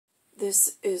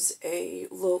This is a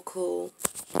local,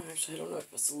 actually I don't know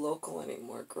if it's local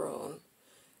anymore, grown.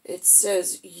 It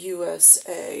says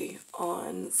USA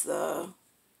on the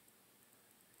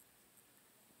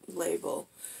label.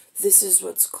 This is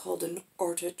what's called an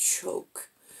artichoke.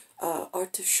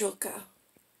 Artichoke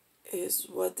is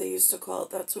what they used to call it.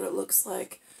 That's what it looks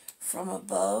like from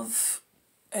above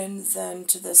and then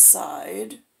to the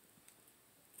side.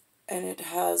 And it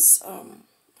has,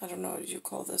 I don't know what you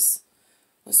call this.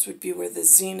 This would be where the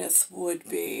zenith would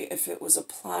be if it was a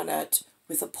planet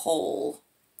with a pole.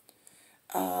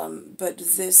 But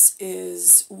this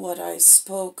is what I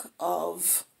spoke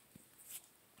of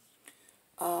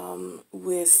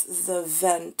with the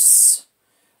vents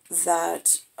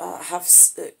that have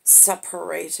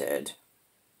separated.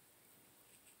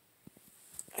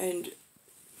 And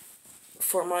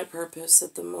for my purpose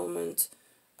at the moment,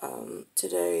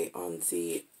 today on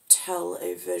the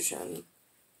television,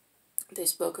 they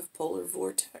spoke of polar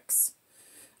vortex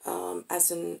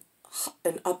as an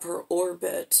upper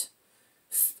orbit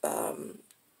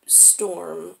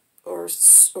storm or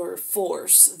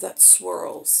force that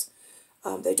swirls.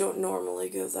 They don't normally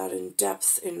go that in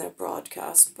depth in their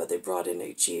broadcast, but they brought in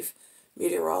a chief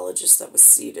meteorologist that was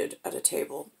seated at a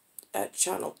table at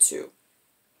Channel 2.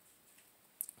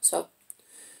 So,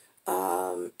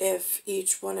 if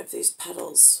each one of these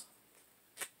petals,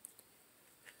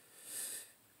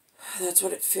 that's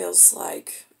what it feels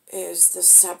like, is the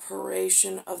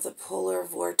separation of the polar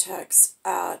vortex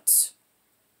at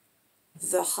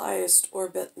the highest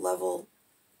orbit level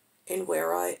in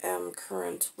where I am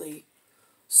currently.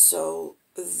 So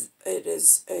it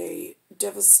is a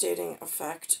devastating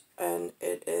effect, and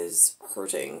it is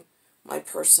hurting my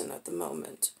person at the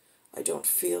moment. I don't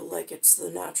feel like it's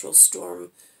the natural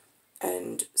storm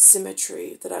and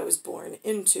symmetry that I was born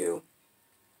into.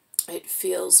 It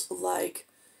feels like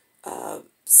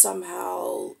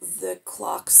somehow the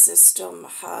clock system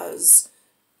has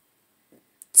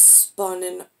spun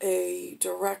in a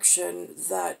direction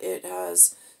that it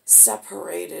has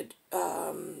separated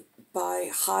by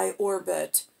high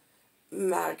orbit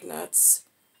magnets,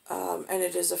 and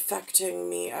it is affecting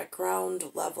me at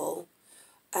ground level.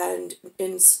 And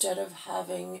instead of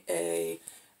having a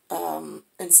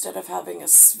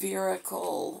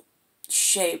spherical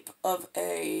shape of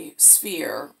a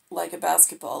sphere like a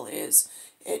basketball is,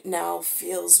 it now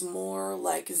feels more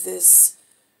like this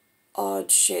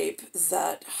odd shape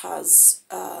that has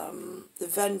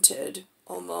vented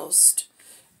almost.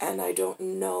 And I don't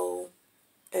know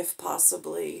if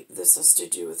possibly this has to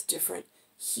do with different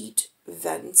heat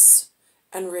vents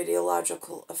and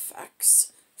radiological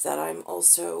effects that I'm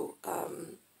also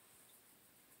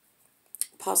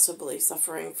possibly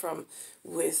suffering from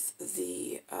with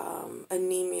the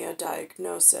anemia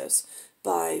diagnosis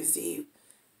by the,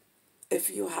 if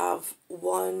you have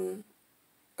a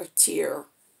tier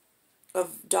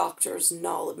of doctors'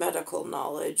 medical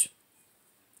knowledge,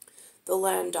 the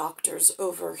land doctors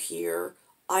over here,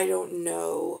 I don't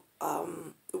know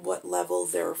what level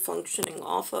they're functioning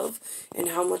off of and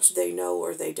how much they know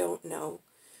or they don't know.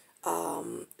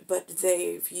 But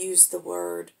they've used the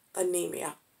word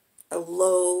anemia, a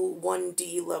low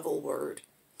 1D level word.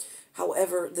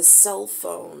 However, the cell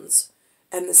phones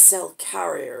and the cell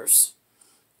carriers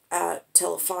at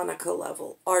Telefonica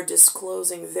level are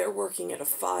disclosing they're working at a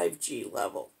 5G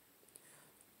level.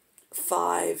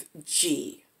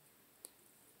 5G.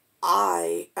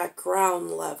 I, at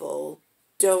ground level,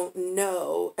 don't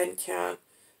know and can't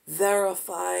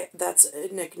verify. That's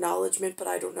an acknowledgement, but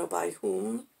I don't know by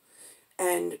whom.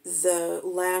 And the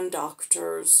land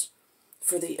doctors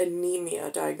for the anemia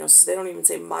diagnosis, they don't even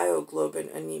say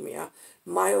myoglobin anemia.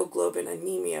 Myoglobin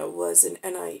anemia was an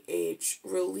NIH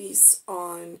release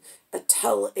on a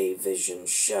television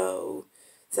show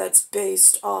that's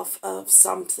based off of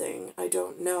something, I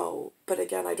don't know. But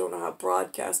again, I don't know how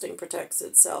broadcasting protects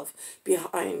itself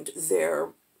behind their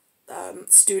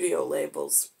studio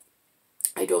labels.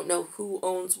 I don't know who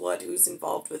owns what, who's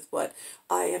involved with what.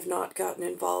 I have not gotten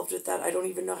involved with that. I don't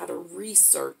even know how to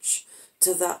research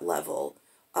to that level.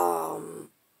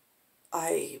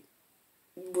 I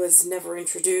was never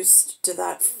introduced to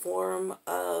that form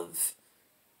of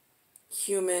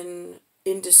human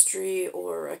industry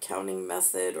or accounting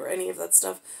method or any of that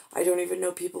stuff. I don't even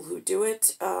know people who do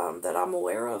it that I'm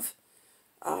aware of.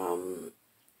 I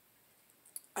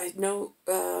know,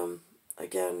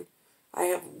 again, I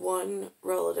have one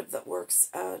relative that works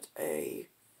at a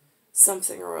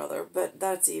something or other, but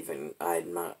that's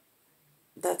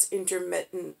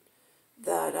intermittent,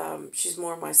 that she's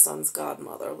more my son's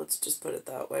godmother, let's just put it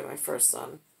that way, my first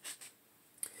son.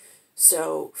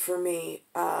 So for me,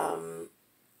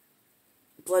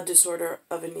 blood disorder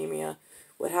of anemia,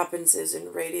 what happens is in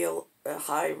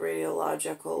high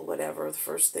radiological whatever, the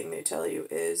first thing they tell you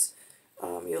is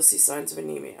you'll see signs of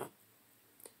anemia.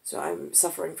 So I'm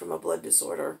suffering from a blood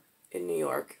disorder in New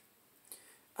York,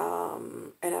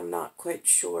 and I'm not quite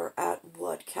sure at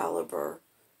what caliber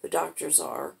the doctors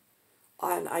are,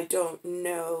 and I don't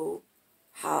know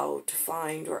how to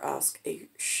find or ask a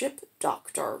ship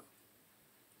doctor,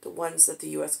 the ones that the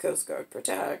U.S. Coast Guard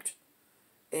protect,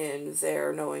 in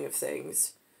their knowing of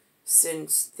things,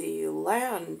 since the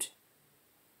land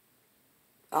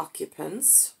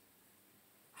occupants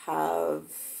have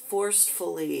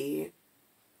forcefully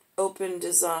open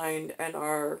designed and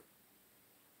are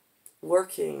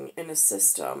working in a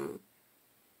system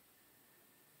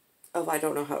of I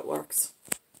don't know how it works.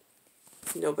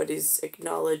 Nobody's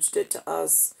acknowledged it to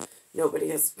us. Nobody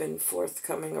has been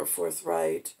forthcoming or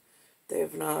forthright. They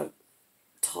have not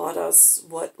taught us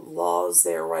what laws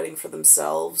they are writing for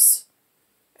themselves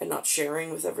and not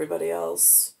sharing with everybody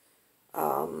else.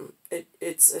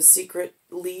 It's a secret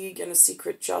league and a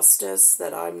secret justice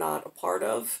that I'm not a part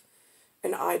of,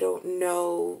 and I don't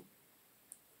know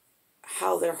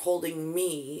how they're holding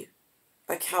me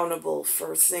accountable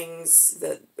for things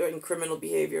that in criminal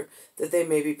behavior that they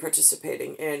may be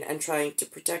participating in and trying to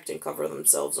protect and cover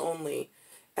themselves only,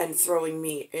 and throwing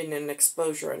me in an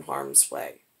exposure and harm's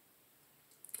way.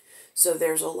 So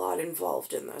there's a lot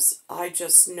involved in this. I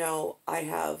just know I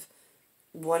have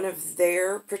one of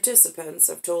their participants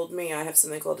have told me I have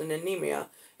something called an anemia.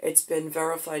 It's been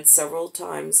verified several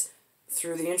times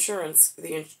through the insurance,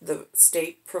 the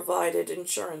state-provided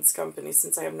insurance company,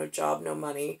 since I have no job, no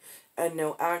money, and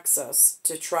no access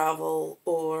to travel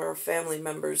or family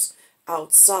members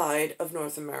outside of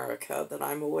North America that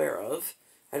I'm aware of.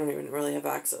 I don't even really have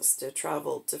access to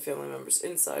travel to family members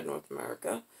inside North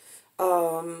America.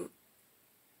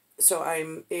 So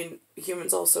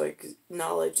humans also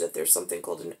acknowledge that there's something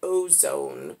called an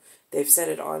ozone. They've said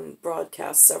it on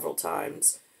broadcast several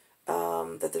times,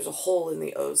 that there's a hole in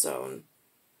the ozone.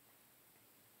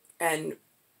 And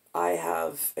I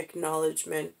have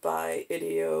acknowledgement by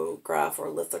ideograph or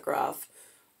lithograph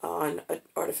on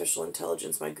artificial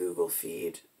intelligence, my Google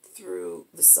feed, through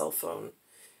the cell phone,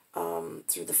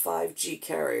 through the 5G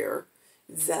carrier,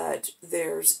 that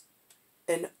there's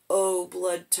an O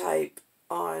blood type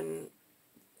on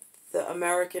the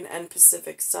American and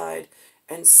Pacific side,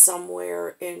 and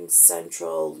somewhere in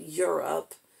Central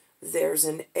Europe there's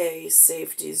an A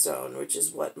safety zone, which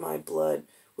is what my blood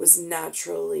was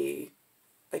naturally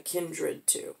a kindred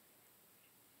to.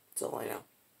 That's all I know.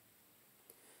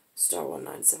 Star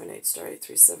 1978, Star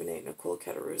 8378, Nicole,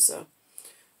 Cattaruzza.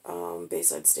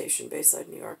 Bayside Station, Bayside,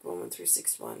 New York,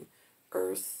 11361.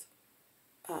 Earth,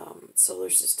 solar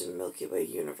system, Milky Way,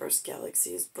 universe,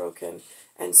 galaxy is broken.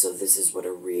 And so this is what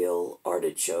a real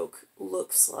artichoke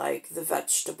looks like, the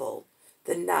vegetable.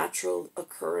 The natural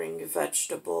occurring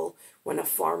vegetable. When a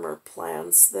farmer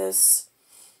plants this,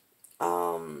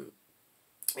 I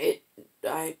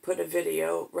put a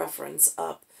video reference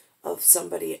up of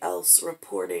somebody else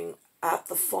reporting at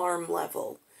the farm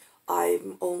level. I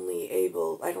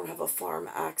don't have a farm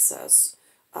access,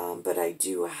 but I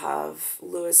do have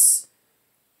Lewis,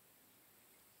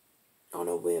 on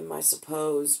a whim, I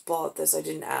suppose, bought this. I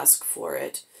didn't ask for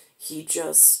it. He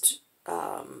just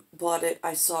bought it.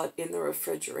 I saw it in the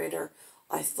refrigerator.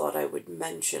 I thought I would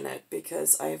mention it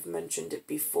because I have mentioned it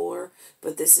before,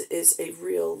 but this is a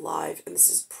real live, and this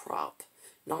is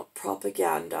not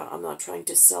propaganda. I'm not trying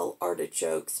to sell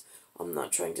artichokes. I'm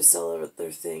not trying to sell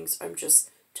other things. I'm just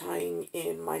tying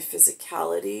in my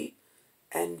physicality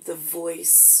and the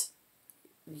voice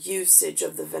usage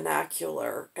of the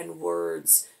vernacular and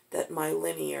words that my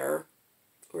lineage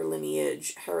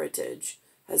heritage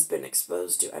has been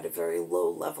exposed to at a very low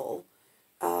level,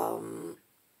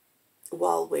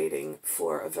 while waiting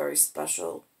for a very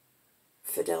special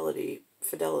fidelity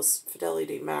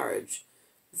marriage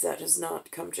that has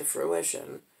not come to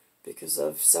fruition because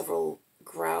of several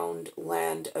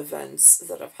land events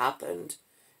that have happened,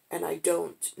 and I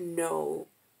don't know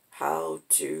how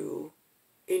to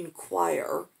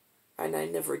inquire, and I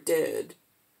never did.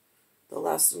 The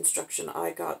last instruction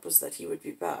I got was that he would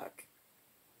be back,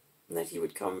 and that he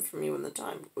would come for me when the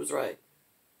time was right.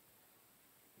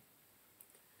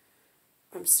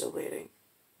 I'm still waiting.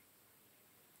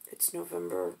 It's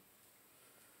November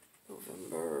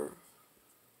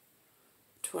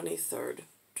 23rd,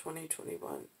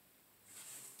 2021.